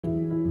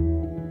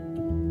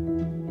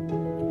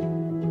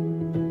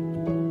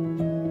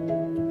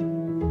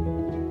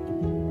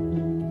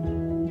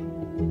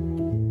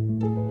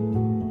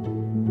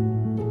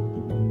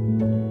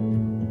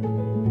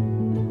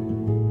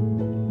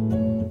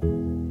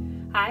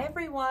Hi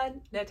everyone,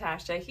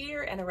 Natasha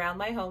here, and around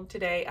my home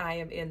today I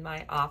am in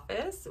my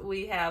office.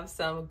 We have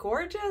some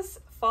gorgeous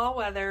fall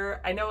weather.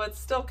 I know it's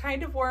still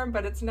kind of warm,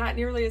 but it's not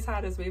nearly as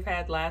hot as we've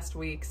had last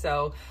week,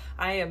 so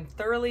I am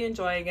thoroughly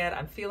enjoying it.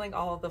 I'm feeling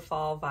all of the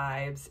fall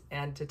vibes,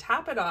 and to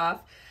top it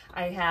off,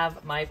 I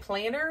have my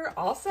planner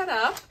all set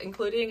up,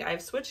 including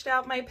I've switched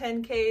out my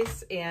pen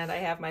case and I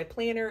have my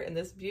planner in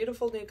this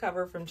beautiful new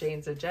cover from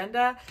Jane's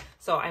Agenda.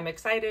 So I'm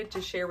excited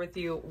to share with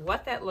you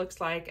what that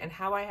looks like and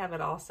how I have it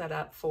all set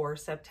up for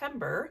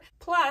September.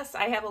 Plus,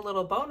 I have a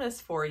little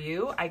bonus for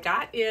you. I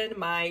got in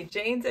my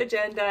Jane's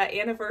Agenda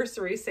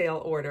anniversary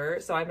sale order,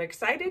 so I'm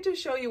excited to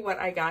show you what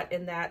I got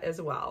in that as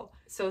well.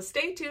 So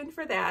stay tuned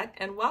for that,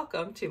 and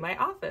welcome to my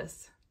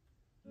office.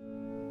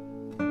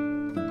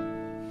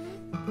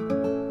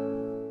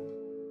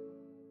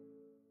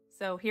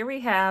 So here we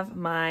have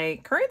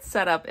my current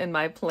setup in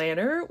my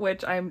planner,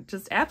 which I'm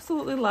just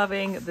absolutely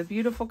loving. The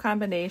beautiful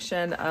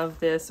combination of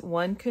this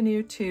One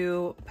Canoe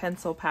 2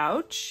 pencil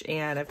pouch,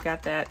 and I've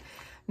got that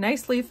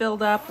nicely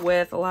filled up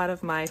with a lot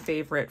of my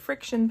favorite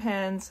friction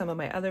pens, some of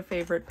my other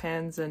favorite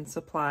pens and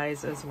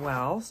supplies as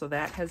well. So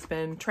that has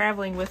been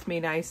traveling with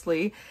me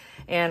nicely,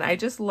 and I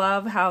just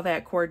love how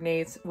that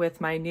coordinates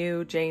with my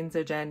new Jane's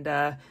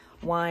Agenda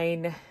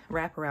wine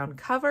wraparound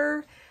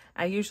cover.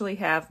 I usually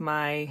have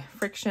my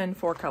friction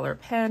 4-color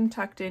pen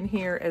tucked in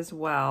here as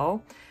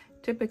well.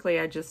 Typically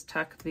I just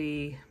tuck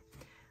the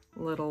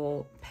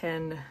little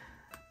pen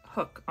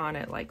hook on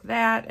it like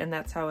that, and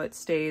that's how it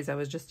stays. I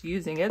was just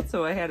using it,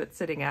 so I had it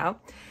sitting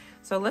out.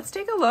 So let's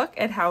take a look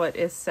at how it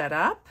is set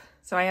up.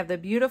 So I have the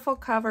beautiful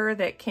cover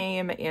that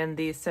came in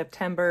the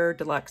September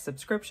deluxe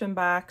subscription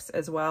box,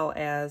 as well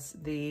as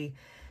the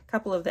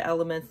couple of the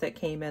elements that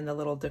came in the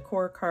little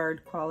decor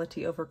card,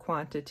 quality over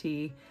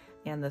quantity,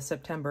 and the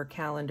September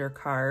calendar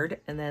card.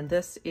 And then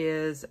this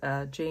is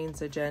a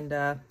Jane's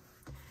Agenda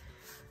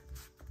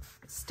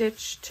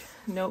stitched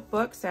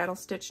notebook, saddle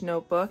stitch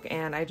notebook,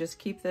 and I just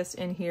keep this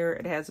in here.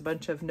 It has a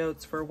bunch of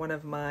notes for one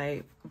of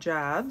my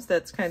jobs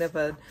that's kind of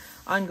an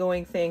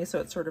ongoing thing, so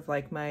it's sort of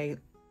like my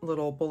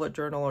little bullet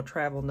journal or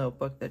travel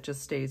notebook that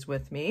just stays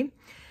with me.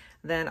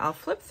 Then I'll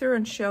flip through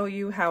and show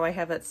you how I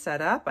have it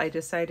set up. I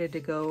decided to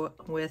go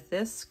with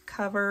this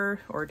cover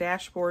or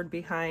dashboard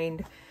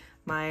behind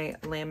my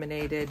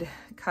laminated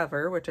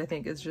cover, which I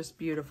think is just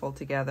beautiful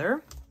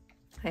together.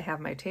 I have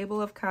my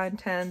table of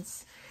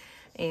contents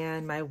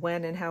and my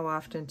when and how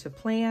often to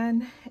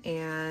plan,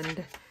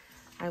 and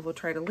I will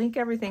try to link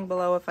everything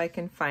below if I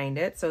can find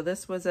it. So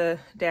this was a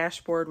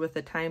dashboard with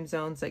the time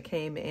zones that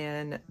came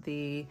in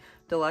the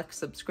deluxe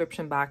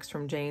subscription box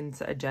from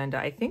Jane's Agenda.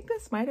 I think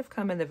this might have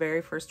come in the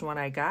very first one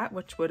I got,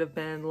 which would have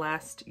been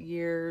last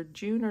year,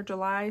 June or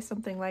July,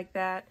 something like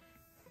that.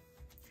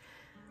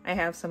 I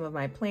have some of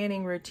my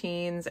planning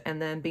routines, and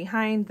then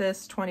behind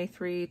this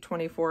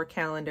 23-24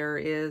 calendar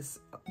is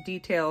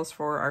details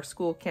for our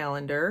school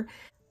calendar,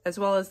 as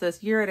well as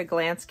this year at a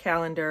glance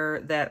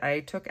calendar that I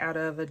took out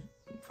of a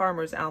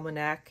Farmer's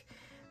Almanac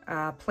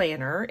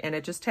planner, and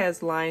it just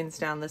has lines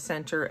down the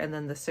center and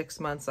then the 6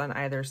 months on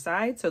either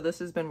side. So this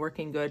has been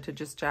working good to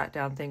just jot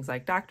down things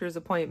like doctor's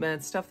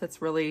appointments, stuff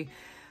that's really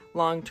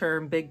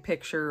long-term, big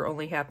picture,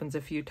 only happens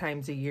a few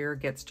times a year,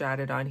 gets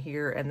jotted on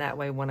here, and that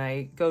way when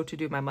I go to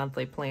do my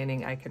monthly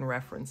planning, I can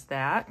reference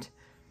that.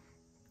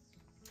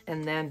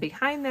 And then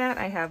behind that,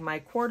 I have my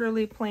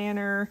quarterly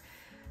planner.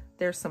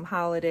 There's some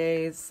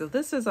holidays, so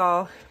this is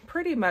all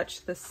pretty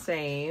much the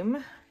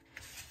same.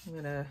 I'm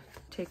gonna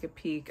take a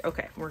peek.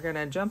 Okay, we're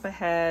gonna jump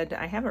ahead.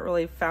 I haven't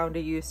really found a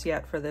use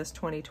yet for this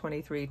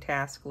 2023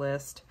 task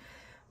list.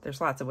 There's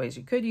lots of ways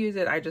you could use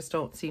it. I just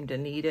don't seem to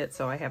need it,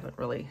 so I haven't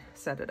really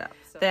set it up.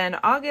 So. Then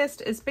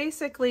August is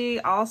basically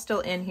all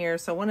still in here.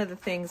 So one of the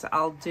things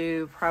I'll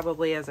do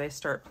probably as I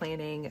start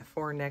planning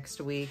for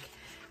next week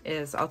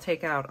is I'll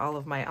take out all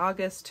of my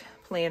August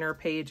planner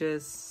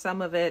pages.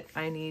 Some of it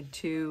I need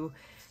to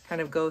kind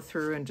of go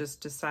through and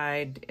just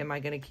decide, am I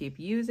going to keep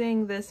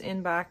using this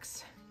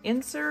inbox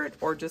insert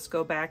or just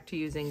go back to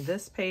using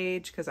this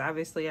page? Because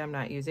obviously I'm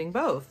not using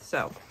both.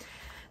 So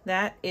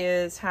that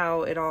is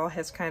how it all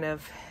has kind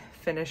of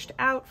finished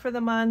out for the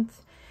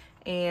month.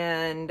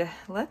 And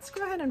let's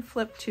go ahead and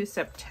flip to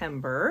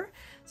September.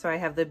 So I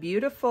have the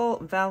beautiful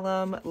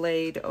vellum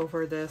laid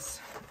over this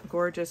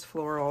gorgeous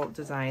floral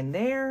design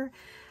there.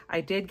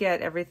 I did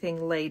get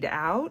everything laid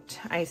out.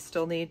 I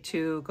still need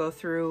to go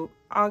through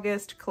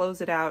August, close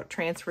it out,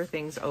 transfer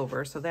things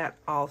over. So that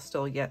all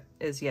still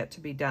is yet to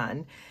be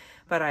done.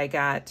 But I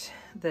got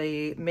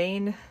the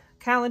main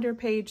calendar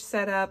page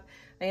set up.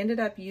 I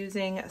ended up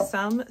using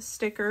some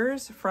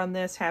stickers from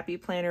this Happy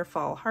Planner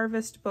Fall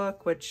Harvest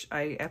book, which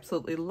I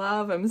absolutely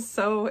love. I'm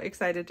so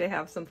excited to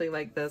have something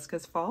like this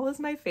because fall is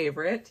my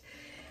favorite.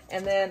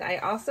 And then I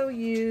also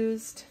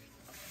used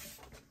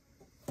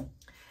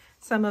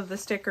some of the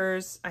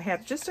stickers. I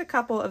have just a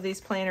couple of these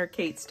Planner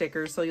Kate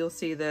stickers, so you'll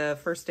see the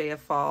first day of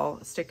fall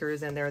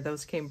stickers in there.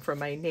 Those came from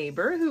my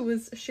neighbor who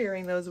was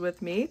sharing those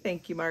with me.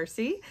 Thank you,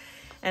 Marcy.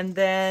 And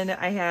then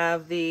I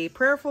have the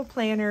Prayerful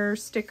Planner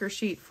sticker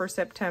sheet for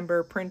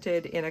September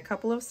printed in a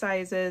couple of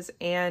sizes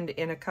and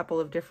in a couple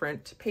of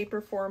different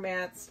paper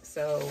formats.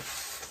 So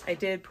I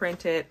did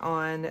print it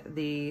on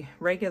the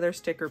regular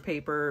sticker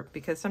paper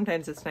because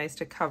sometimes it's nice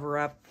to cover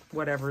up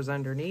whatever's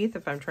underneath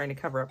if I'm trying to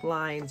cover up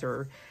lines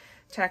or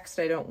text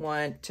I don't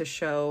want to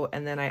show.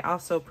 And then I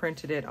also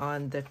printed it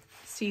on the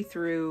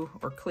see-through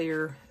or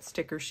clear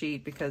sticker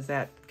sheet because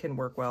that can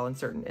work well in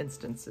certain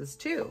instances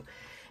too.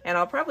 And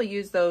I'll probably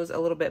use those a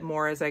little bit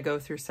more as I go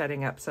through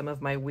setting up some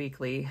of my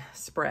weekly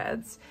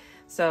spreads.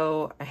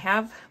 So I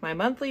have my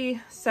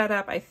monthly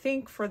setup, I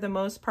think for the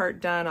most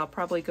part done. I'll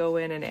probably go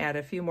in and add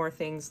a few more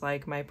things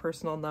like my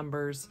personal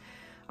numbers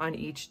on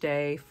each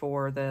day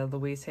for the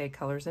Louise Hay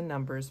Colors and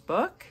Numbers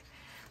book.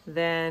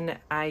 Then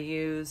I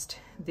used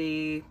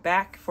the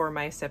back for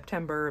my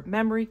September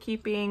memory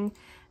keeping.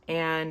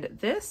 And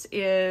this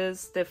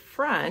is the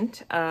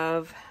front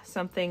of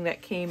something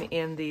that came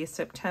in the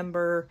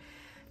September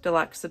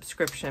deluxe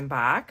subscription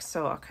box.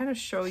 So I'll kind of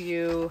show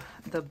you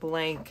the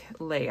blank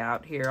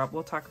layout here.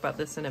 We'll talk about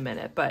this in a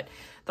minute, but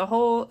the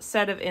whole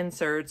set of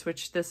inserts,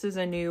 which this is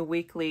a new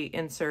weekly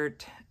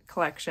insert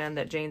collection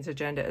that Jane's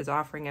Agenda is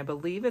offering. I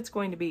believe it's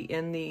going to be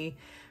in the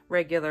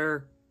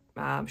regular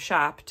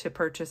shop to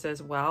purchase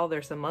as well.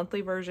 There's a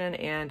monthly version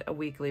and a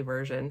weekly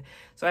version.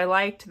 So I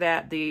liked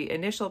that the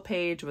initial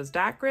page was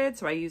dot grid,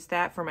 so I used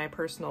that for my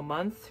personal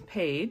month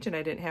page, and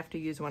I didn't have to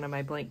use one of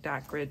my blank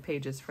dot grid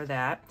pages for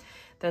that.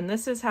 Then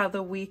this is how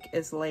the week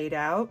is laid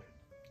out.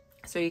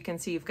 So you can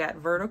see you've got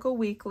vertical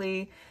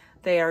weekly.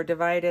 They are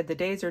divided, the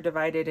days are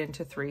divided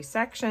into 3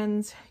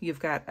 sections. You've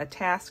got a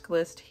task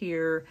list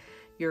here,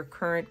 your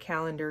current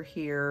calendar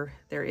here.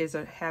 There is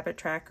a habit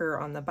tracker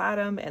on the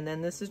bottom, and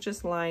then this is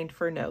just lined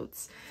for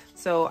notes.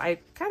 So I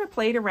kind of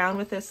played around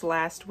with this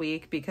last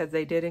week because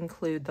they did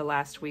include the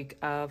last week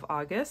of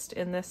August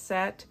in this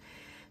set.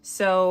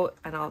 So,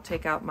 and I'll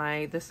take out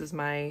my, this is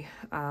my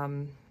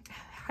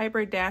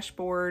hybrid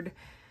dashboard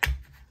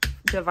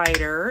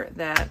divider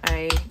that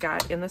I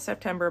got in the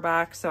September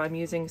box. So I'm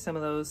using some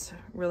of those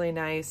really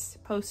nice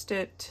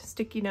Post-it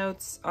sticky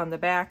notes on the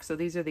back. So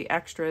these are the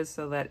extras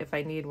so that if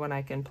I need one,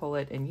 I can pull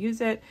it and use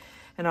it.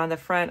 And on the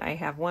front, I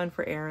have one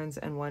for errands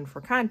and one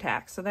for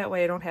contacts. So that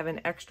way I don't have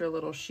an extra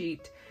little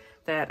sheet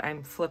that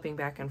I'm flipping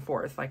back and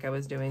forth like I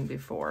was doing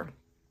before.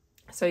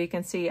 So you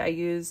can see I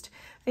used,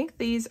 I think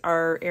these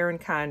are Erin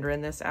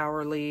Condren, this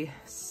hourly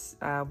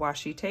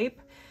washi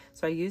tape.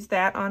 So I used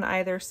that on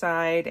either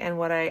side, and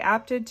what I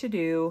opted to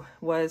do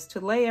was to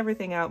lay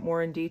everything out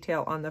more in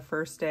detail on the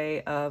first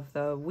day of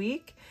the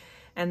week,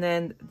 and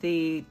then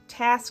the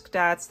task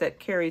dots that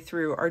carry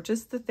through are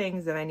just the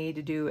things that I need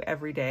to do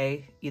every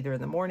day, either in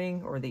the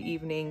morning or the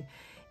evening,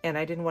 and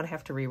I didn't want to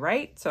have to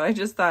rewrite, so I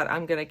just thought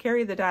I'm going to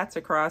carry the dots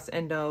across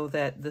and know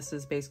that this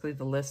is basically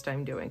the list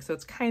I'm doing. So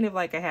it's kind of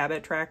like a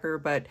habit tracker,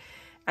 but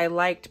I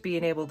liked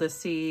being able to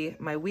see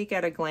my week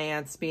at a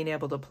glance, being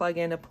able to plug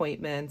in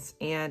appointments,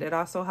 and it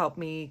also helped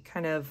me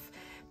kind of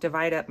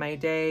divide up my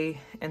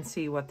day and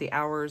see what the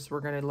hours were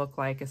going to look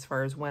like as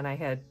far as when I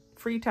had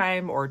free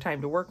time or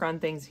time to work on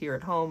things here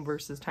at home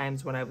versus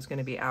times when I was going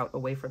to be out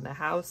away from the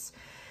house.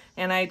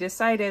 And I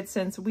decided,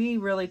 since we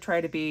really try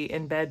to be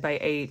in bed by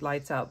 8,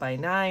 lights out by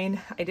 9,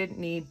 I didn't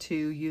need to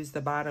use the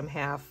bottom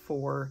half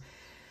for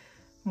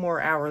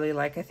more hourly.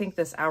 Like I think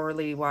this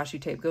hourly washi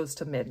tape goes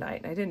to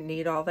midnight. I didn't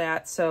need all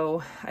that,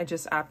 so I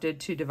just opted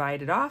to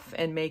divide it off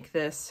and make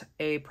this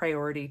a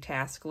priority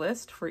task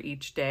list for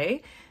each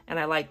day. And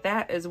I like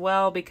that as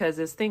well because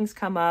as things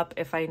come up,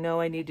 if I know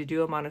I need to do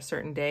them on a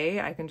certain day,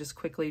 I can just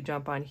quickly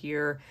jump on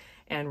here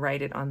and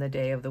write it on the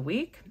day of the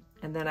week.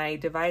 And then I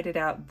divided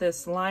out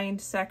this lined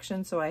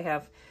section, so I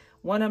have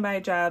one of my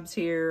jobs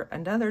here,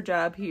 another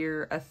job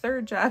here, a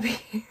third job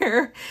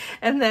here,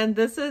 and then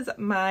this is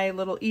my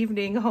little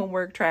evening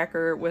homework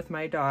tracker with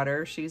my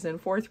daughter. She's in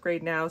 4th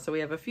grade now, so we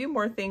have a few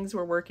more things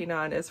we're working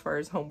on as far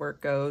as homework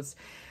goes.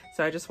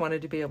 So I just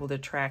wanted to be able to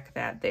track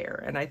that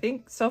there. And I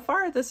think so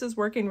far this is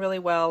working really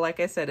well. Like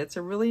I said, it's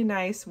a really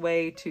nice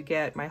way to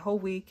get my whole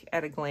week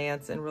at a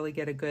glance and really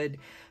get a good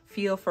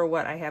feel for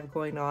what I have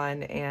going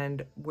on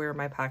and where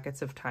my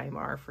pockets of time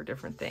are for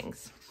different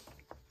things.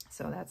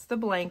 So that's the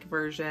blank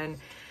version.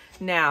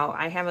 Now,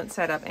 I haven't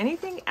set up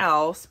anything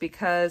else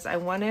because I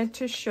wanted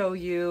to show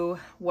you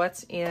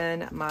what's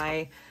in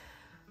my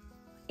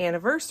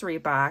anniversary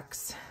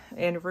box,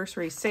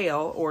 anniversary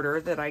sale order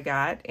that I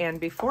got. And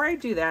before I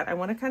do that, I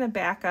want to kind of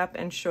back up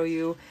and show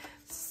you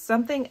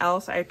something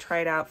else I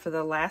tried out for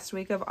the last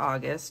week of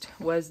August.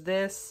 Was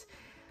this,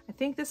 I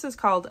think this is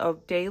called a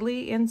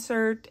daily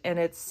insert, and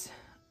it's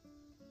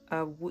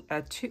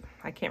I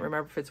can't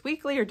remember if it's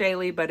weekly or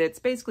daily, but it's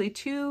basically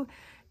 2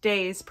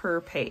 days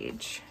per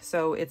page.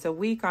 So it's a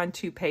week on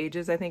 2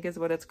 pages, I think is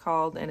what it's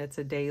called, and it's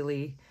a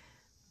daily,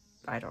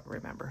 I don't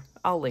remember.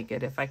 I'll link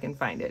it if I can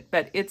find it,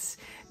 but it's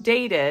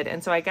dated.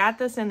 And so I got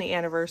this in the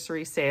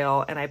anniversary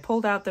sale, and I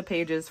pulled out the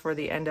pages for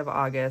the end of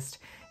August.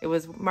 It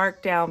was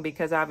marked down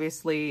because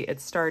obviously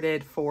it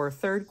started for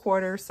 3rd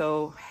quarter,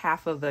 so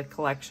half of the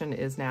collection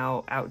is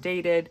now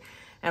outdated.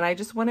 and I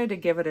just wanted to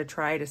give it a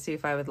try to see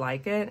if I would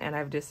like it, and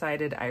I've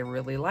decided I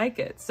really like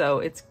it. So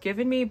it's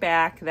given me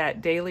back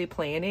that daily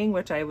planning,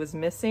 which I was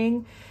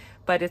missing,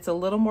 but it's a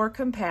little more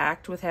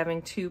compact with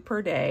having 2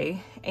 per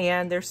day,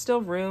 and there's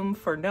still room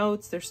for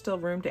notes. There's still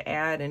room to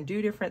add and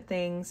do different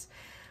things.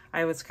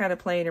 I was kind of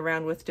playing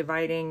around with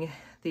dividing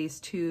these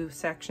 2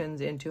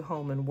 sections into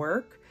home and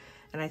work,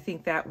 and I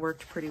think that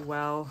worked pretty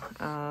well.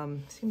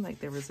 Seemed like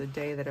there was a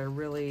day that I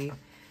really,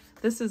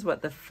 this is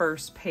what the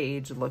first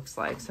page looks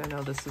like. So I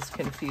know this is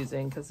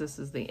confusing because this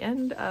is the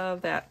end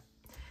of that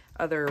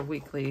other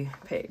weekly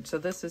page. So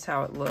this is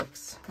how it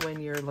looks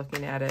when you're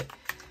looking at it.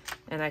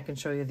 And I can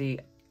show you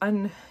the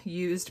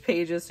unused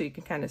pages so you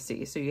can kind of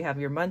see. So you have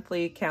your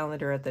monthly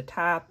calendar at the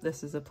top.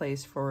 This is a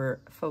place for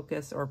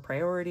focus or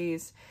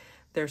priorities.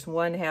 There's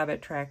one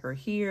habit tracker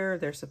here.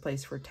 There's a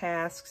place for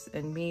tasks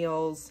and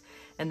meals.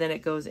 And then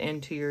it goes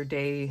into your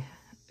day,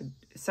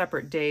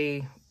 separate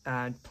day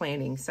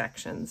planning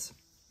sections.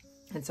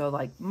 And so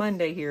like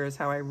Monday here is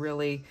how I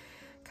really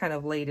kind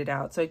of laid it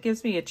out. So it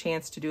gives me a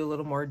chance to do a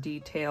little more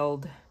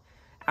detailed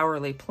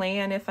hourly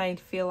plan if I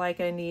feel like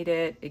I need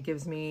it. It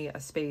gives me a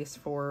space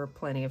for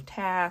plenty of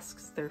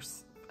tasks.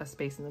 There's a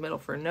space in the middle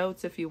for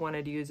notes if you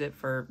wanted to use it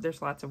for,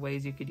 there's lots of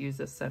ways you could use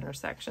this center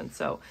section.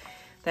 So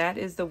that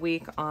is the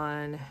week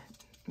on,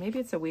 maybe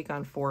it's a week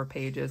on 4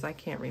 pages. I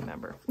can't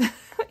remember.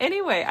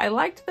 Anyway, I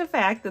liked the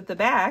fact that the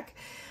back,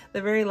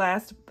 the very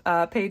last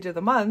page of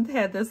the month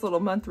had this little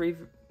month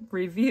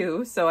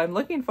review. So I'm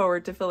looking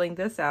forward to filling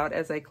this out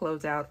as I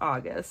close out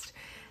August.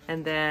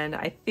 And then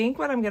I think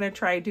what I'm going to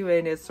try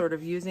doing is sort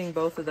of using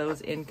both of those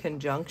in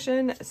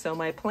conjunction. So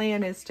my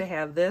plan is to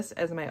have this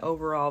as my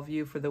overall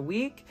view for the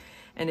week.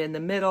 And in the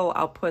middle,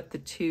 I'll put the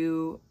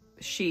 2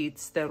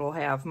 sheets that will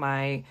have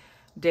my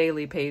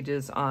daily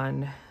pages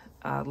on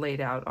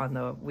laid out on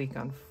the week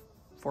on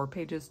 4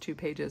 pages, 2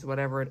 pages,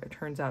 whatever it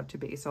turns out to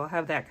be. So I'll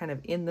have that kind of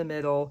in the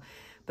middle,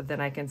 but then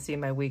I can see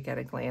my week at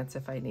a glance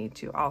if I need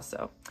to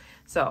also.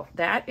 So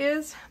that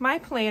is my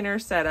planner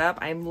setup.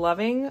 I'm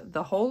loving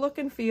the whole look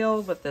and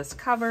feel with this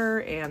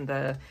cover and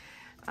the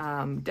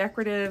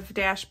decorative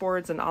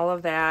dashboards and all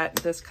of that.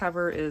 This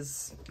cover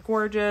is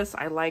gorgeous.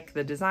 I like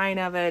the design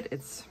of it.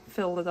 It's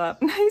filled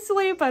up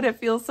nicely, but it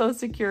feels so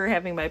secure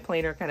having my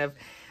planner kind of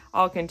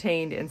all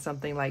contained in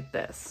something like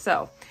this.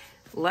 So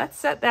let's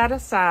set that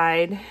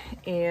aside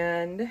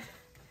and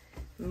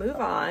move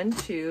on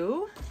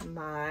to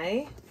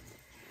my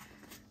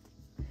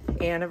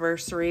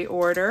anniversary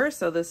order.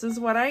 So this is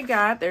what I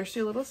got. There's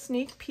your little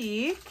sneak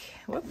peek.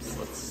 Whoops,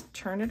 let's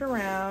turn it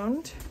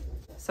around.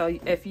 So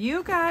if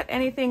you got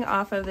anything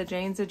off of the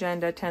Jane's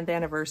Agenda 10th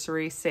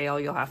anniversary sale,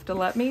 you'll have to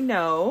let me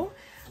know.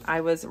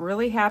 I was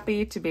really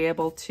happy to be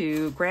able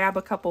to grab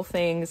a couple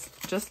things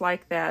just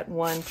like that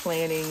one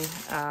planning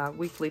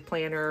weekly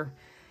planner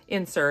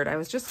insert. I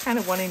was just kind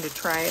of wanting to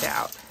try it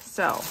out.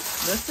 So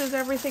this is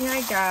everything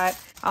I got.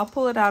 I'll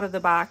pull it out of the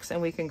box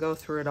and we can go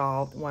through it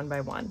all one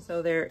by one.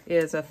 So there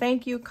is a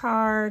thank you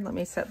card. Let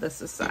me set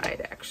this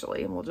aside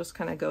actually, and we'll just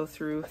kind of go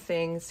through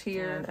things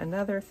here. And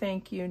another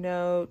thank you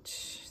note.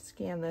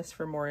 Scan this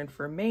for more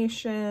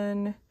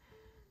information.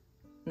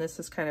 And this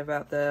is kind of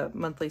about the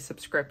monthly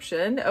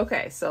subscription.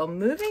 Okay, so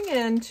moving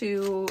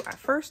into,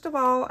 first of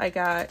all, I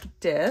got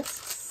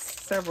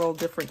discs, several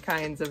different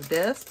kinds of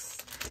discs.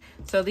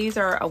 So these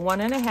are a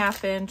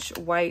 1.5 inch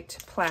white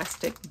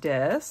plastic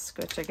disc,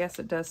 which I guess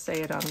it does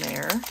say it on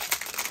there.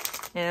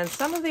 And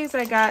some of these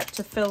I got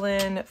to fill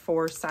in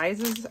for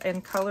sizes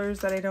and colors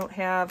that I don't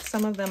have.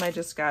 Some of them I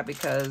just got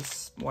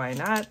because why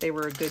not? They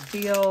were a good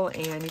deal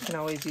and you can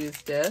always use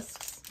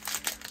discs.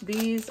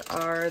 These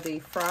are the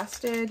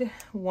frosted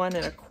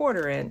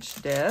 1.25 inch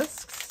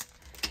discs.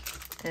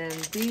 And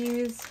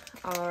these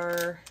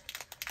are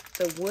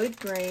the wood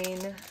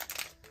grain.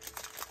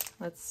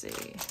 Let's see,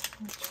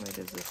 which way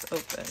does this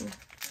open?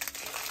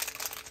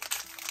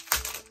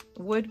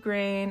 Wood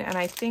grain, and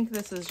I think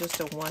this is just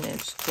a 1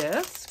 inch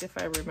disc, if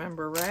I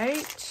remember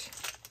right.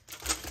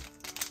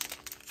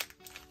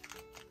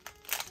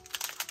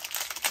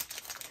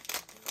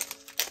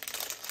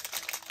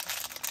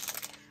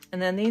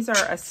 And then these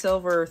are a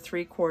silver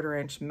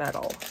 3/4 inch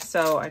metal.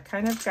 So I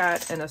kind of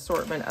got an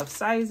assortment of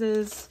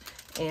sizes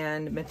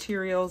and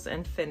materials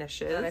and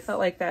finishes. And I felt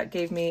like that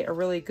gave me a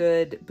really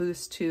good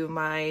boost to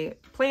my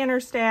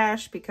planner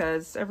stash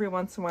because every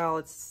once in a while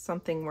it's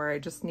something where I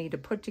just need to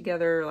put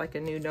together like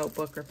a new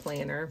notebook or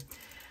planner.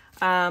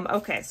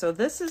 Okay, so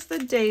this is the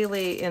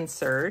daily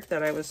insert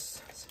that I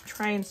was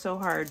trying so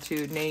hard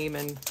to name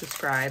and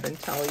describe and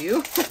tell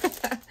you.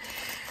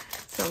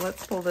 So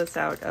let's pull this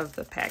out of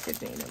the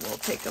packaging and we'll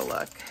take a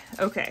look.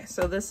 Okay,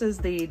 so this is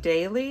the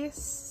Daily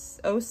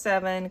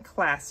 07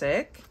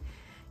 Classic.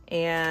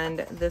 And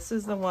this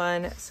is the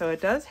one, so it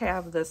does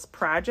have this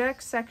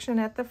project section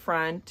at the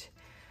front,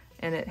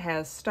 and it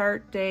has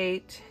start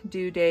date,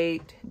 due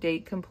date,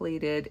 date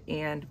completed,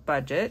 and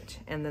budget.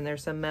 And then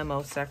there's a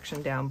memo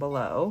section down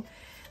below.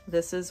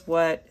 This is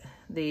what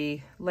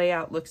the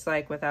layout looks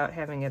like without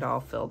having it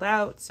all filled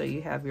out. So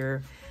you have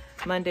your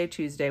Monday,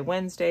 Tuesday,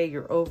 Wednesday,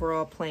 your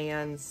overall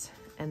plans,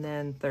 and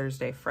then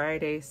Thursday,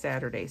 Friday,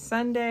 Saturday,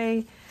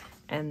 Sunday,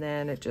 and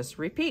then it just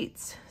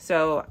repeats.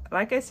 So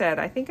like I said,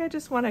 I think I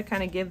just want to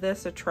kind of give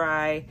this a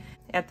try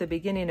at the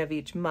beginning of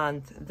each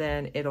month.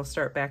 Then it'll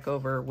start back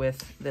over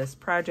with this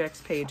projects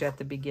page at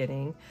the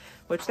beginning,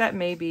 which that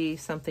may be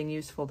something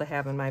useful to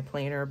have in my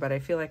planner, but I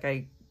feel like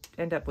I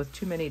end up with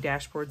too many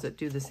dashboards that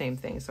do the same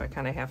thing, so I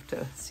kind of have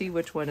to see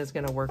which one is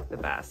going to work the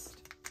best.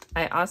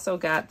 I also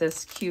got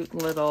this cute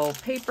little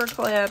paper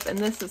clip, and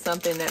this is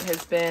something that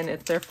has been,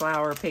 it's their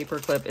flower paper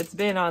clip. It's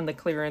been on the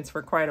clearance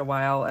for quite a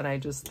while, and I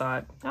just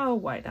thought, oh,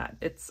 why not?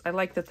 I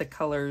like that the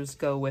colors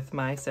go with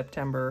my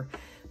September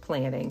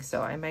planning,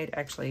 so I might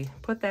actually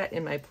put that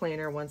in my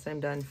planner once I'm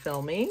done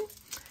filming.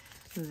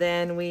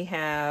 Then we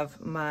have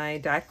my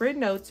dot grid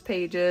notes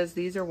pages.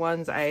 These are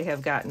ones I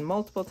have gotten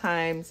multiple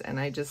times, and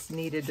I just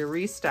needed to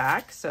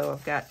restock, so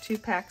I've got 2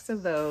 packs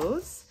of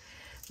those.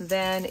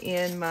 Then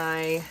in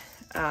my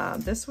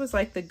this was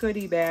like the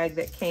goodie bag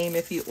that came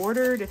if you're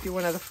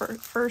one of the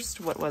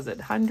first, what was it,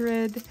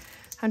 100,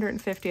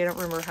 150, I don't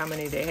remember how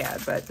many they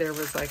had, but there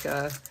was like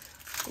a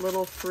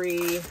little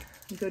free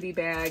goodie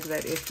bag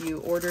that if you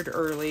ordered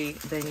early,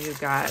 then you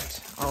got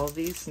all of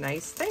these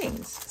nice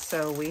things.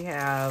 So we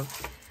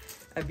have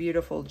a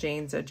beautiful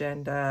Jane's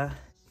Agenda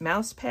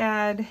mouse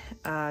pad,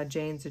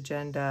 Jane's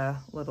Agenda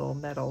little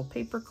metal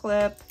paper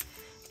clip,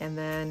 and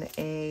then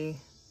a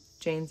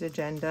Jane's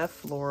Agenda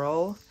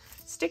floral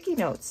sticky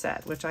note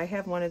set, which I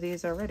have one of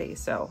these already.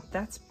 So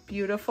that's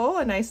beautiful,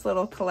 a nice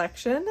little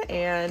collection,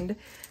 and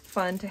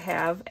fun to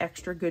have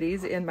extra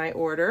goodies in my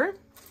order.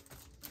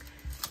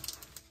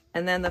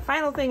 And then the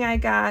final thing I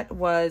got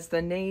was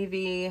the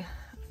navy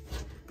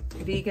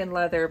vegan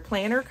leather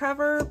planner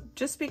cover,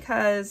 just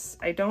because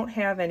I don't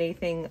have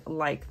anything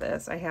like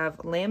this. I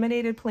have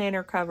laminated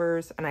planner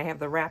covers and I have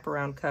the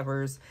wraparound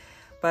covers,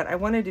 but I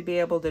wanted to be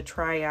able to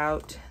try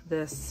out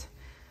this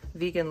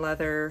vegan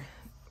leather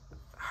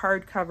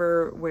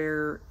hardcover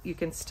where you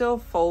can still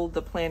fold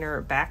the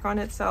planner back on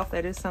itself.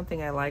 That is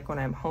something I like when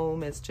I'm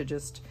home, is to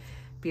just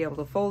be able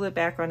to fold it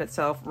back on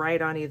itself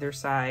right on either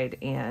side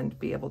and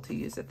be able to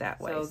use it that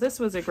way. So this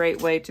was a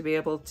great way to be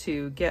able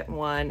to get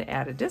one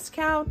at a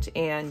discount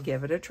and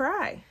give it a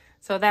try.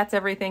 So that's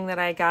everything that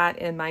I got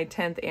in my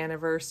 10th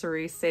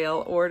anniversary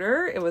sale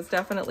order. It was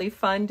definitely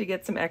fun to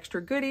get some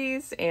extra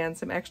goodies and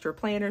some extra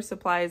planner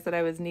supplies that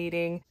I was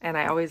needing, and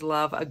I always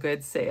love a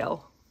good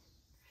sale.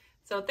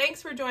 So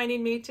thanks for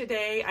joining me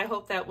today. I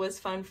hope that was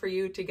fun for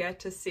you to get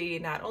to see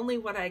not only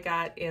what I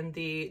got in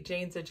the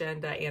Jane's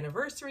Agenda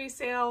anniversary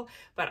sale,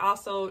 but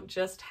also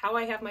just how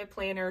I have my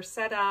planner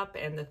set up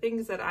and the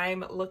things that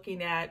I'm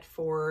looking at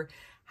for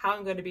how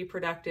I'm going to be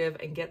productive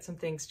and get some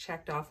things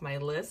checked off my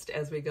list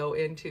as we go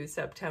into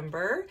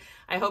September.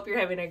 I hope you're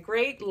having a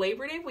great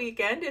Labor Day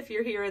weekend if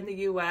you're here in the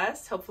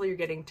US. Hopefully you're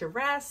getting to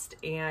rest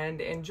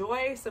and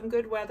enjoy some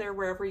good weather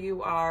wherever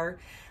you are.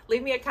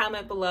 Leave me a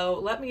comment below.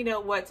 Let me know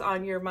what's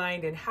on your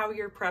mind and how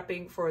you're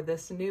prepping for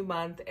this new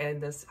month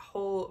and this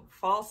whole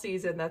fall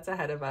season that's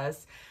ahead of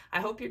us. I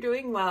hope you're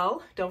doing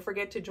well. Don't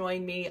forget to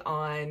join me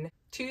on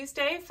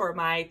Tuesday for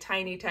my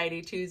Tiny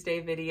Tidy Tuesday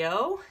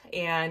video,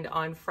 and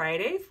on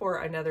Friday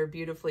for another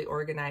Beautifully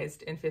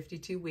Organized in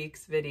 52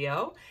 Weeks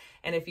video.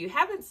 And if you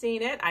haven't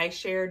seen it, I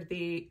shared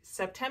the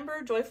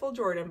September Joyful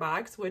Jordan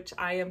box, which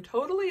I am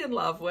totally in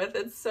love with.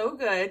 It's so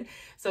good.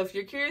 So if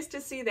you're curious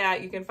to see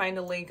that, you can find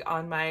a link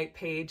on my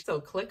page. So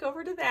click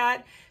over to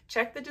that,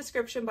 check the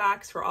description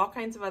box for all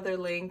kinds of other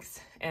links.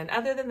 And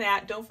other than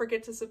that, don't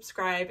forget to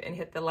subscribe and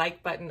hit the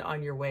like button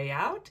on your way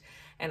out.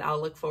 And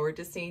I'll look forward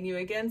to seeing you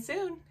again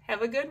soon.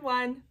 Have a good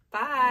one.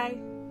 Bye.